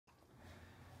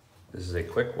This is a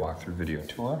quick walkthrough video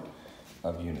tour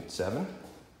of Unit 7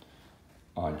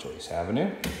 on Joyce Avenue.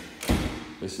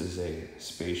 This is a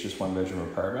spacious one-bedroom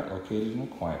apartment located in a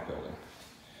quiet building.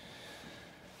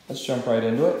 Let's jump right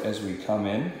into it. As we come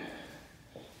in,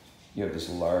 you have this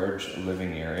large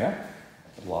living area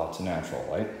with lots of natural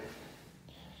light.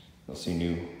 You'll see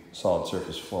new solid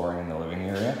surface flooring in the living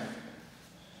area.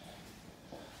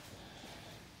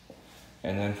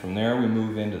 And then from there we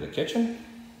move into the kitchen.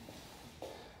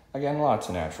 Again, lots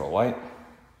of natural light.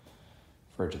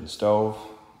 Fridge and stove.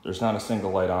 There's not a single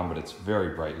light on, but it's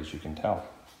very bright, as you can tell.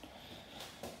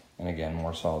 And again,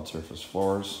 more solid surface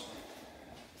floors.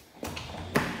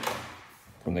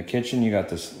 From the kitchen, you got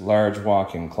this large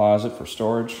walk-in closet for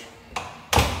storage.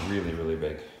 Really, really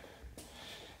big.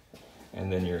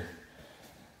 And then your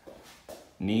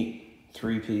neat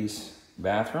three-piece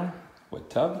bathroom with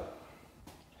tub.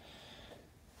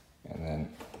 And then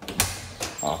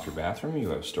off your bathroom, you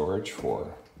have storage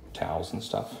for towels and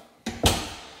stuff.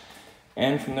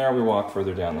 And from there, we walk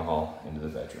further down the hall into the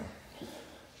bedroom.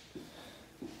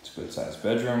 It's a good sized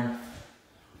bedroom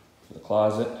for the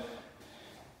closet.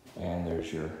 And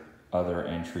there's your other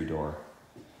entry door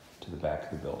to the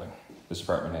back of the building. This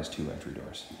apartment has 2 entry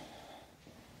doors.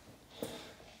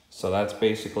 So that's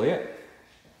basically it.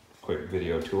 Quick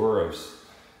video tour of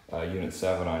Unit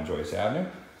 7 on Joyce Avenue.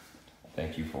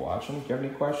 Thank you for watching. If you have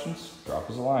any questions, drop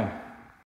us a line.